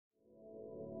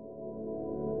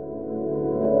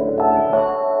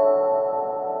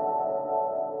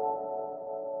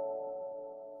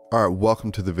All right,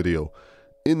 welcome to the video.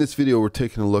 In this video, we're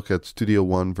taking a look at Studio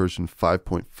One version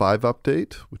 5.5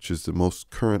 update, which is the most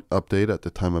current update at the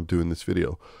time I'm doing this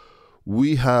video.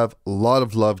 We have a lot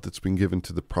of love that's been given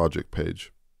to the project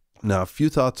page. Now, a few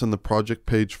thoughts on the project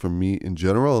page from me in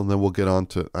general, and then we'll get on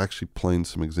to actually playing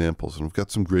some examples. And we've got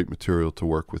some great material to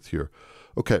work with here.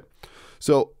 Okay,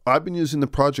 so I've been using the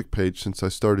project page since I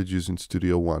started using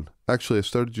Studio One. Actually, I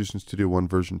started using Studio One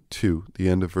version 2, the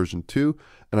end of version 2,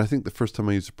 and I think the first time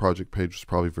I used the project page was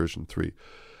probably version 3.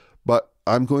 But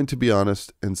I'm going to be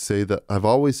honest and say that I've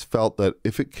always felt that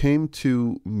if it came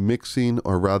to mixing,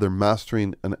 or rather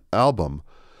mastering an album,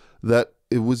 that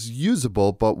it was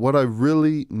usable, but what I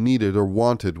really needed or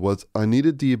wanted was I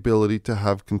needed the ability to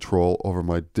have control over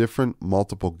my different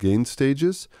multiple gain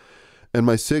stages and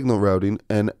my signal routing,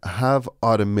 and have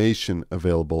automation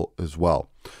available as well.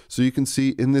 So you can see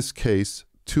in this case,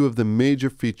 two of the major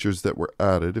features that were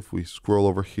added. If we scroll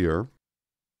over here,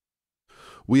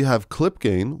 we have clip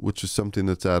gain, which is something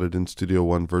that's added in Studio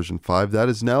One version 5. That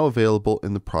is now available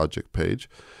in the project page.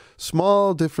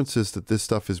 Small differences that this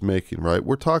stuff is making, right?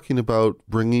 We're talking about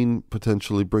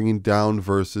potentially bringing down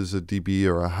verses a dB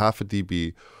or a half a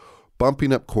dB,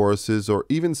 bumping up choruses, or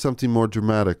even something more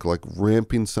dramatic like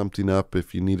ramping something up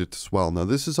if you need it to swell. Now,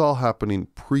 this is all happening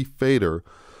pre-fader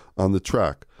on the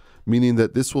track, meaning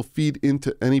that this will feed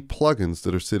into any plugins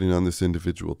that are sitting on this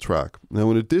individual track. Now,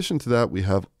 in addition to that, we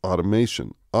have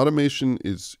automation. Automation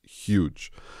is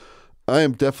huge. I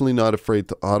am definitely not afraid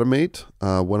to automate.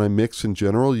 When I mix in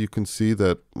general, you can see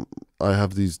that I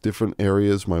have these different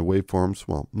areas, my waveforms,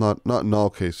 well, not in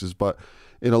all cases, but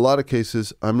in a lot of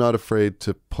cases, I'm not afraid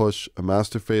to push a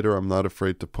master fader. I'm not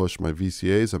afraid to push my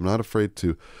VCAs. I'm not afraid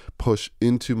to push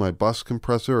into my bus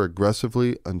compressor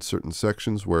aggressively on certain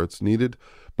sections where it's needed.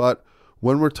 But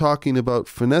when we're talking about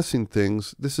finessing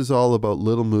things, this is all about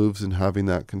little moves and having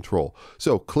that control.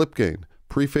 So clip gain,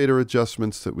 pre-fader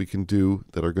adjustments that we can do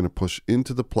that are going to push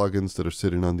into the plugins that are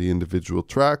sitting on the individual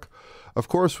track. Of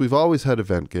course, we've always had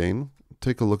event gain.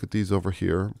 Take a look at these over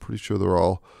here. I'm pretty sure they're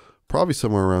all probably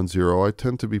somewhere around 0. I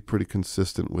tend to be pretty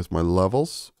consistent with my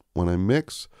levels when I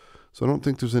mix, so I don't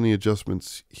think there's any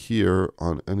adjustments here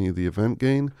on any of the event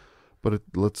gain. But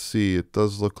let's see, it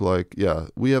does look like, yeah,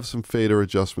 we have some fader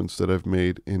adjustments that I've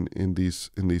made in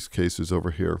these cases over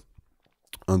here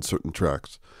on certain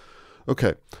tracks.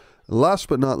 Okay, last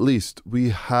but not least, we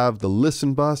have the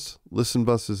listen bus. Listen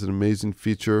bus is an amazing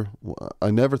feature.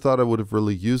 I never thought I would have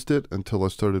really used it until I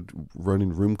started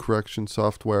running room correction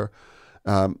software.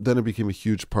 Then it became a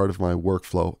huge part of my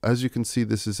workflow. As you can see,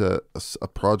 this is a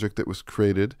project that was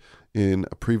created in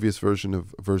a previous version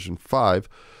of version 5.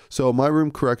 So my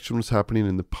room correction was happening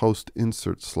in the post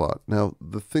insert slot. Now,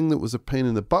 the thing that was a pain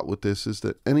in the butt with this is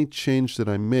that any change that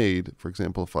I made, for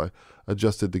example, if I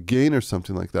adjusted the gain or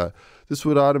something like that, this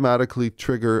would automatically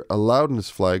trigger a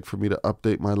loudness flag for me to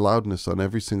update my loudness on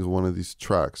every single one of these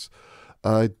tracks.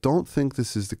 I don't think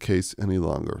this is the case any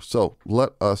longer. So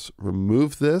let us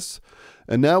remove this.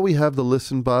 And now we have the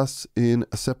listen bus in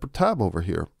a separate tab over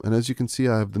here. And as you can see,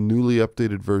 I have the newly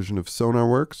updated version of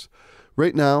SonarWorks.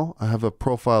 Right now, I have a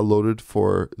profile loaded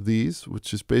for these,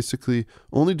 which is basically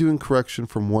only doing correction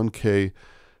from 1K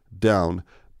down.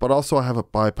 But also I have a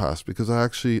bypass because I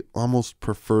actually almost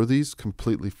prefer these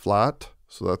completely flat.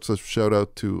 So that's a shout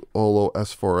out to Olo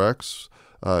S4X.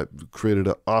 Created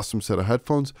an awesome set of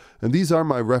headphones, and these are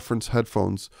my reference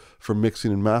headphones for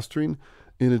mixing and mastering,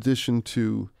 in addition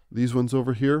to these ones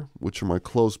over here, which are my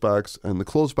closebacks. And the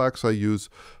closebacks I use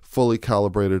fully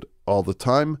calibrated all the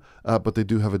time, but they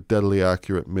do have a deadly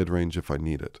accurate mid-range if I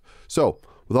need it. So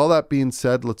with all that being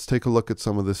said, let's take a look at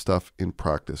some of this stuff in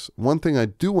practice. One thing I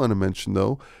do want to mention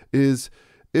though is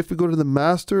if we go to the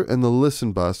master and the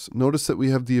listen bus, notice that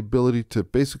we have the ability to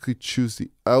basically choose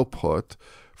the output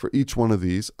for each one of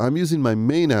these. I'm using my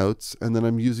main outs, and then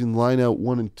I'm using line out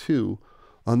 1 and 2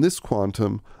 on this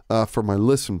quantum for my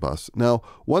listen bus. Now,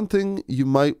 one thing you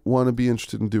might want to be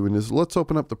interested in doing is let's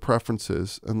open up the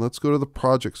preferences and let's go to the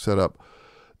project setup.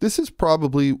 This is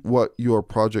probably what your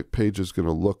project page is going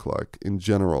to look like in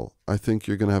general. I think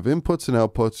you're going to have inputs and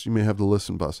outputs. You may have the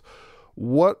listen bus.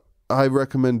 What I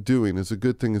recommend doing is a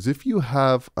good thing is if you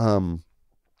have an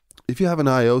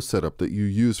I/O setup that you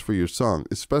use for your song,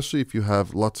 especially if you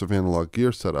have lots of analog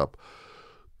gear set up,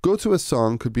 go to a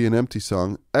song, could be an empty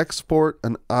song, export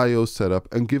an I/O setup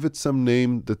and give it some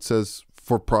name that says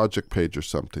for project page or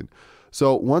something.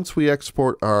 So once we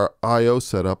export our I/O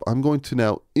setup, I'm going to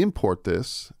now import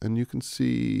this, and you can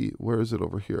see, where is it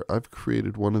over here? I've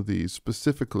created one of these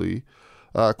specifically,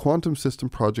 Quantum System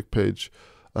project page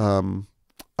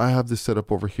I have this set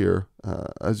up over here.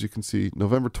 As you can see,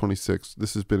 November 26th.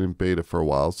 This has been in beta for a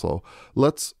while. So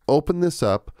let's open this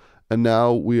up. And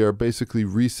now we are basically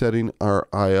resetting our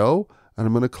I/O. And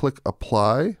I'm going to click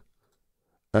apply.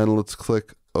 And let's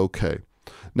click OK.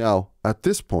 Now, at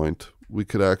this point, we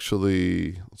could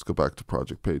actually, let's go back to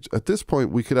project page. At this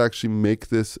point, we could actually make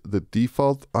this the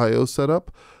default I/O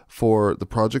setup for the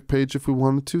project page if we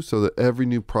wanted to, so that every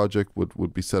new project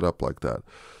would be set up like that.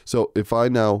 So if I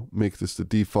now make this the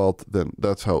default, then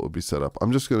that's how it would be set up.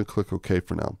 I'm just going to click OK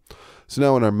for now. So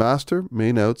now in our master,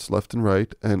 main outs, left and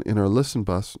right, and in our listen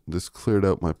bus, this cleared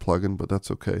out my plugin, but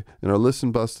that's okay. In our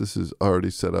listen bus, this is already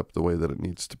set up the way that it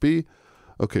needs to be.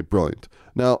 Okay, brilliant.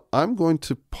 Now I'm going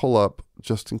to pull up,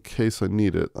 just in case I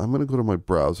need it, I'm going to go to my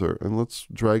browser and let's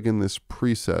drag in this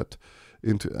preset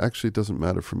into, actually it doesn't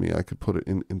matter for me, I could put it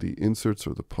in the inserts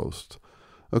or the post.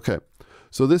 Okay,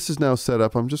 so this is now set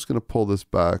up. I'm just going to pull this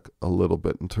back a little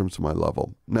bit in terms of my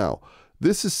level. Now,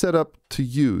 this is set up to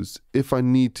use if I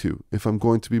need to, if I'm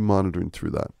going to be monitoring through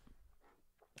that.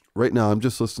 Right now, I'm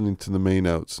just listening to the main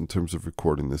outs in terms of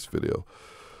recording this video.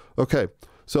 Okay.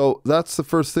 So that's the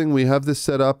first thing. We have this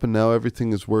set up and now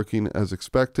everything is working as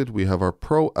expected. We have our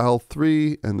Pro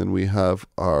L3 and then we have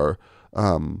our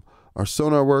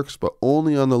Sonar works, but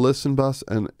only on the listen bus,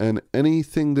 and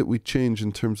anything that we change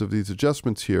in terms of these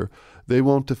adjustments here, they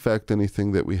won't affect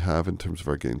anything that we have in terms of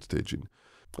our gain staging.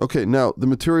 Okay, now the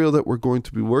material that we're going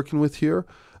to be working with here,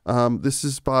 this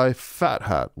is by Fat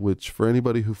Hat, which for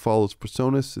anybody who follows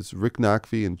Presonus is Rick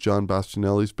Nakvi and John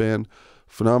Bastianelli's band.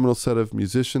 Phenomenal set of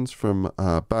musicians from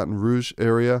Baton Rouge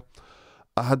area.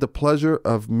 I had the pleasure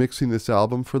of mixing this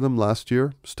album for them last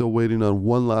year. Still waiting on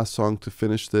one last song to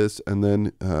finish this, and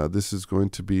then this is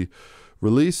going to be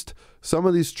released. Some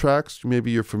of these tracks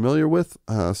maybe you're familiar with,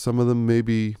 some of them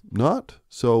maybe not.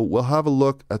 So we'll have a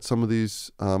look at some of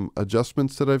these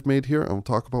adjustments that I've made here, and we'll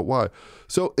talk about why.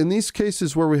 So in these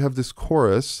cases where we have this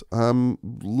chorus,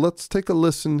 let's take a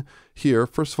listen here.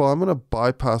 First of all, I'm going to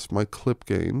bypass my clip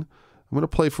gain. I'm going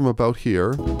to play from about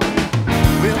here.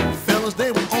 Well, fellas,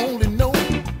 they will only know,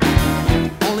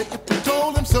 only if we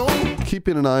told them so.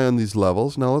 Keeping an eye on these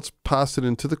levels. Now let's pass it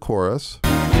into the chorus.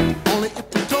 Only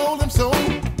if we told them so.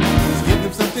 Let's give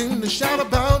them something to shout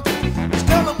about. Let's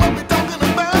tell them what we're talking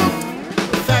about.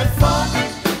 That funk,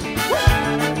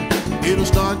 it'll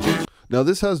start you. Now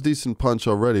this has decent punch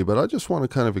already, but I just want to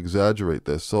kind of exaggerate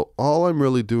this. So all I'm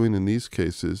really doing in these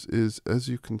cases is, as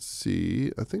you can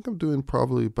see, I think I'm doing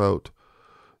probably about,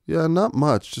 yeah, not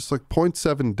much, just like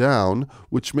 0.7 down,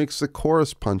 which makes the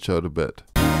chorus punch out a bit.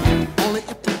 Only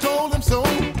if we told them so.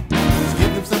 Let's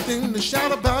give them something to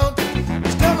shout about.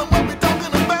 Let's tell them what we're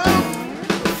talking about.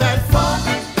 That funk.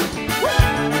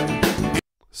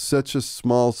 Such a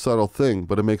small, subtle thing,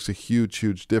 but it makes a huge,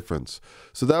 huge difference.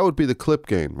 So that would be the clip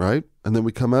gain, right? And then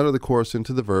we come out of the chorus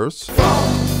into the verse. To all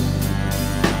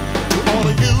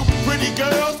of you pretty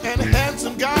girls and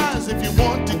handsome guys, if you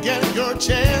want to get your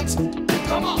chance,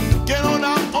 come on, get on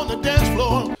out on the dance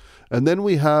floor. And then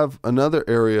we have another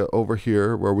area over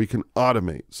here where we can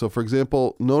automate. So for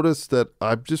example, notice that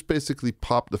I've just basically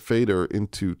popped the fader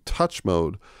into touch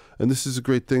mode. And this is a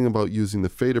great thing about using the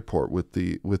fader port with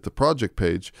the project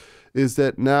page, is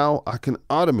that now I can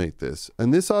automate this.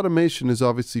 And this automation is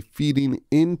obviously feeding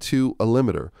into a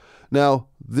limiter. Now,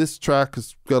 this track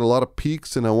has got a lot of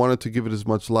peaks and I wanted to give it as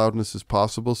much loudness as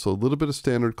possible. So a little bit of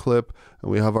standard clip, and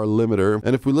we have our limiter.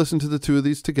 And if we listen to the two of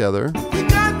these together, We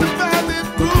got the valid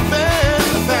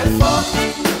grooving, that funk.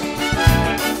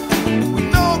 We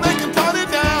know they can party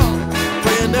down,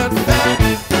 playing that fat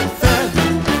funk.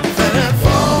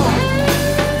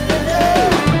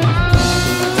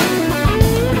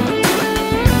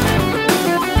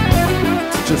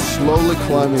 just slowly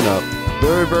climbing up.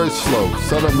 Very, very slow,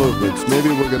 subtle movements. Maybe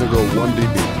we're going to go 1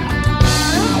 dB.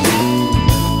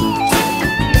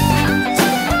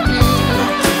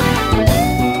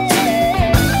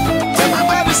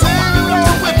 Everybody sing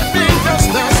along with me, just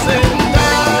now sing da,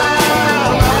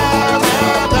 da,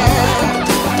 da, da.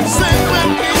 Sing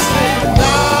with me, sing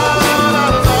da, da,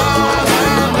 da,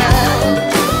 da, da.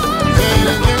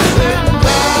 Sing da, da, da,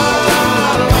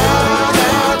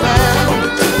 da.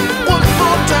 One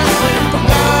more time, sing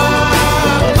da,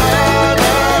 da, da,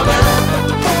 da.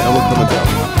 Now we're coming down.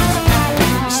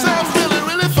 Sounds really,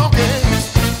 really funky.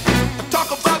 Talk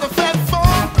about the fat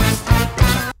funk.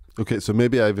 Okay, so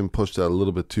maybe I even pushed that a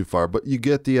little bit too far, but you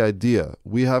get the idea.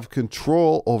 We have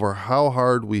control over how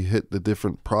hard we hit the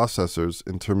different processors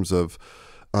in terms of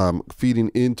feeding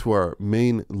into our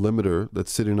main limiter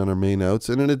that's sitting on our main outs.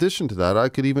 And in addition to that, I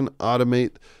could even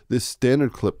automate this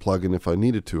standard clip plugin if I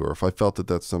needed to, or if I felt that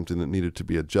that's something that needed to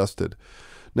be adjusted.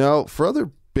 Now, for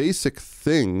other basic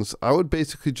things, I would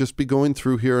basically just be going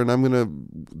through here and I'm going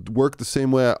to work the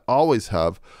same way I always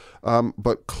have.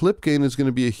 But clip gain is going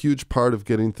to be a huge part of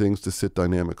getting things to sit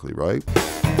dynamically, right?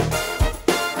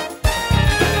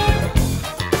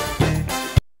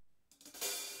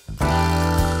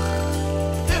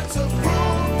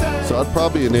 So I'd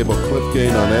probably enable clip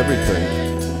gain on everything.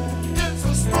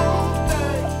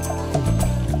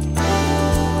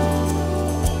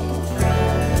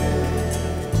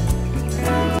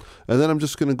 And then I'm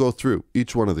just going to go through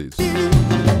each one of these. Think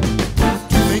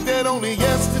that only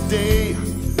yesterday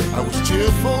I was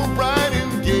cheerful, bright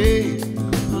and gay,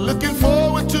 looking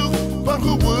forward to, but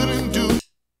who wouldn't do?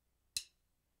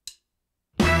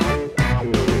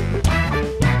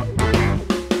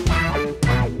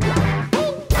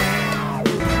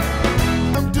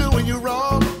 I'm doing you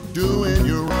wrong, doing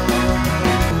you wrong.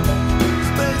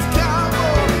 Space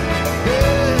cowboy,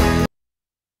 yeah.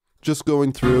 Just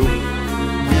going through.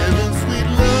 Giving sweet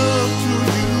love to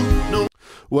you. No.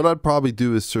 What I'd probably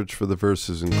do is search for the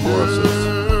verses and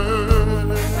choruses.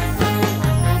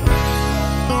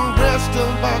 The rest of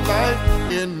my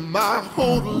life, in my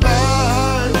whole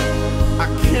life, I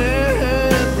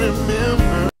can't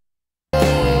remember.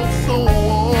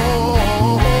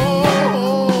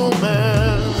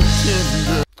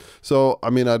 So, I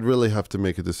mean, I'd really have to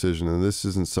make a decision, and this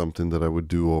isn't something that I would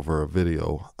do over a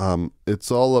video. It's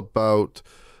all about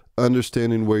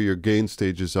understanding where your gain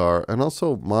stages are and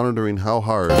also monitoring how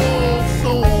hard.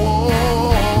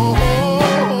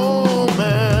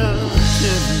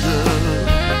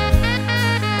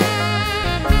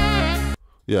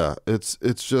 Yeah, it's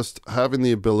just having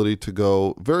the ability to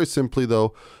go, very simply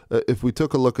though, if we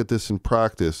took a look at this in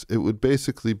practice, it would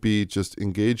basically be just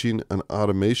engaging an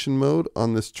automation mode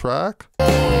on this track.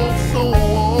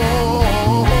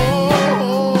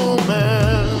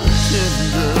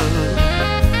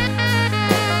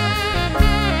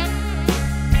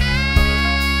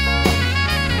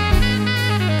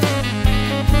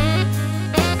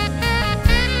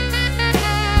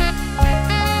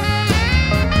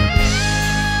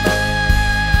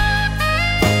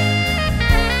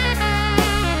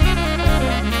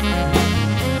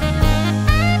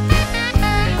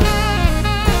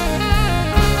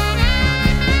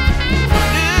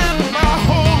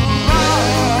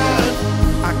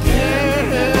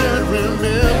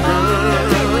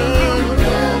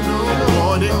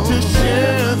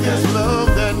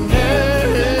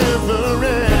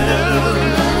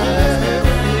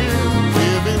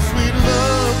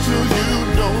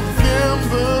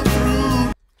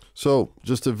 So,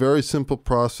 just a very simple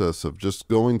process of just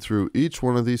going through each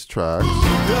one of these tracks.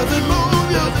 Does it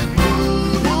move? Does it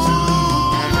move?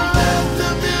 Let the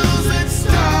music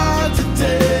start to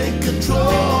take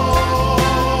control.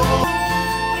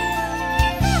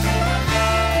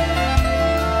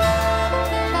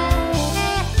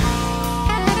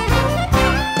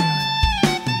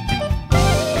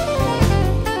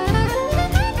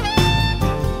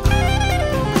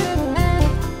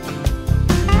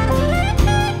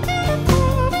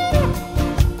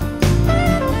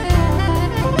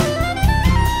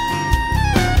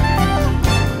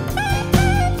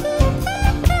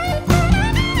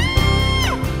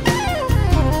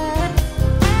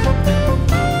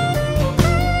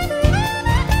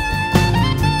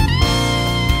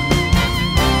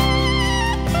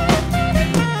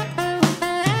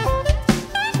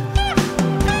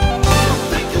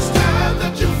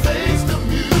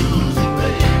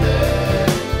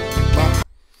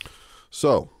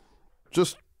 So,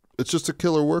 it's just a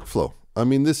killer workflow. I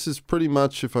mean, this is pretty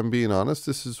much, if I'm being honest,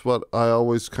 this is what I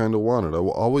always kind of wanted. I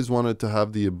always wanted to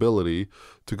have the ability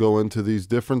to go into these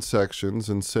different sections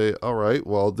and say, all right,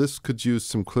 well, this could use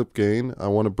some clip gain. I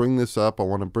want to bring this up. I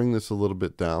want to bring this a little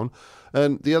bit down.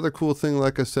 And the other cool thing,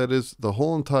 like I said, is the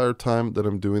whole entire time that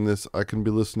I'm doing this, I can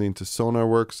be listening to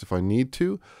SonarWorks if I need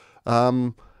to.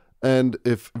 And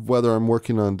whether I'm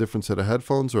working on a different set of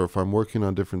headphones or if I'm working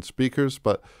on different speakers,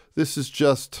 but this is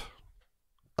just,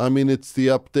 I mean, it's the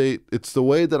update. It's the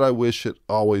way that I wish it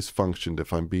always functioned,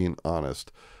 if I'm being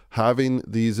honest. Having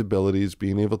these abilities,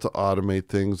 being able to automate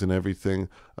things and everything,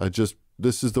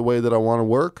 this is the way that I want to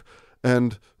work.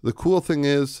 And the cool thing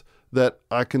is that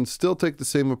I can still take the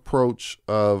same approach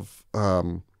of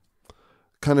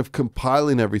kind of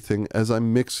compiling everything as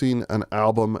I'm mixing an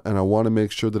album, and I want to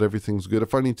make sure that everything's good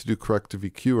if I need to do corrective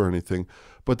EQ or anything.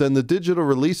 But then the digital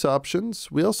release options,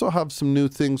 we also have some new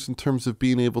things in terms of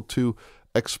being able to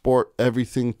export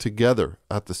everything together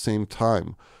at the same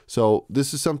time. So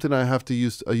this is something I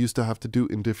used to have to do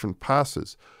in different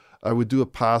passes. I would do a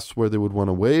pass where they would want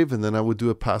a wave, and then I would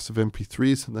do a pass of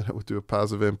MP3s, and then I would do a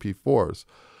pass of MP4s.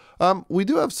 We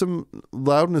do have some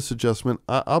loudness adjustment.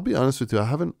 I'll be honest with you, I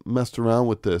haven't messed around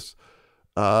with this.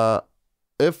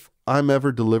 If I'm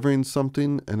ever delivering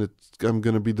something and I'm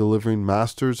going to be delivering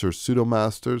masters or pseudo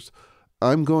masters,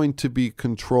 I'm going to be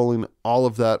controlling all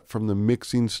of that from the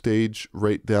mixing stage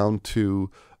right down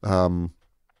to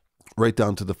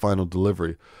the final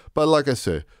delivery. But like I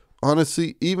say,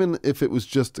 honestly, even if it was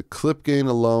just the clip gain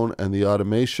alone and the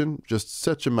automation, just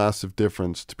such a massive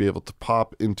difference to be able to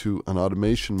pop into an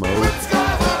automation mode.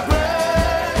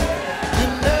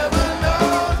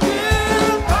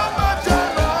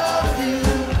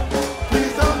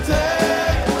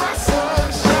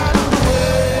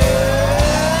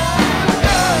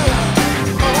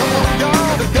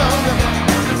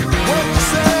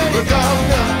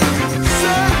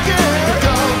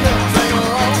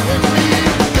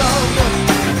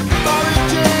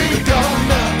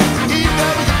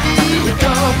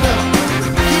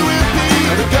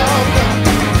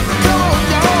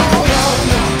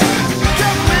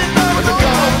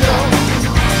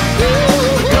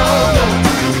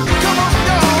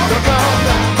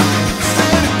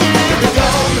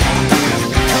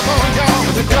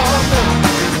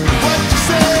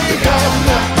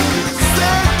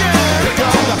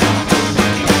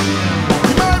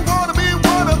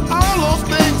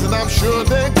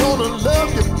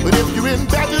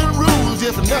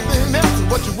 Nothing else,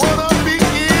 what you wanna be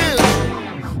is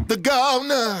the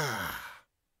governor. I'm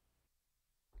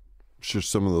sure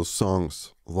some of those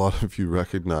songs a lot of you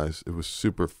recognize. It was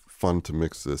super fun to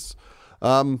mix this.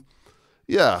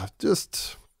 Yeah,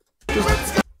 just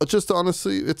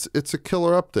honestly, it's a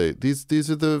killer update. These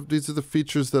are the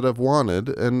features that I've wanted,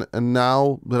 and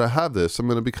now that I have this, I'm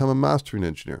going to become a mastering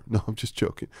engineer. No, I'm just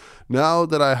joking. Now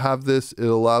that I have this, it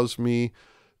allows me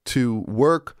to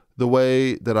work the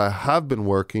way that I have been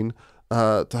working,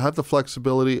 to have the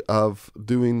flexibility of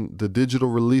doing the digital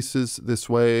releases this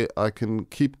way. I can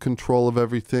keep control of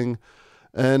everything.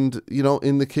 And, you know,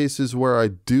 in the cases where I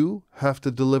do have to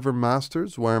deliver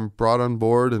masters, where I'm brought on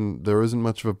board and there isn't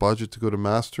much of a budget to go to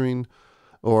mastering,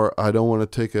 or I don't want to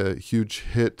take a huge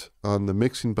hit on the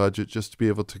mixing budget just to be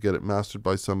able to get it mastered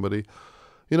by somebody.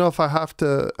 You know, if I have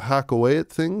to hack away at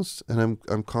things and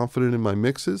I'm confident in my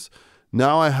mixes,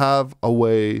 now I have a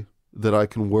way that I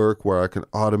can work where I can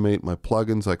automate my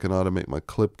plugins, I can automate my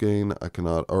clip gain, I can,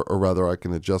 or rather I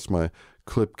can adjust my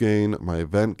clip gain, my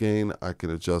event gain, I can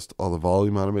adjust all the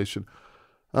volume automation.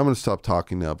 I'm going to stop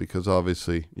talking now because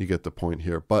obviously you get the point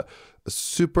here. But a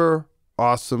super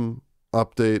awesome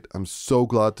update. I'm so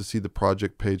glad to see the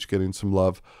project page getting some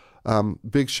love.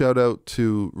 Big shout out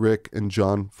to Rick and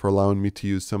John for allowing me to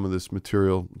use some of this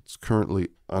material. It's currently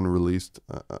unreleased.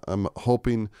 I'm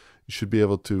hoping you should be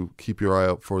able to keep your eye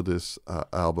out for this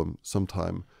album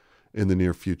sometime in the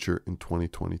near future in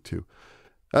 2022.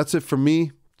 That's it from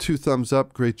me. 2 thumbs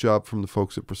up. Great job from the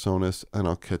folks at Personas, and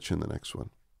I'll catch you in the next one.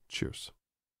 Cheers.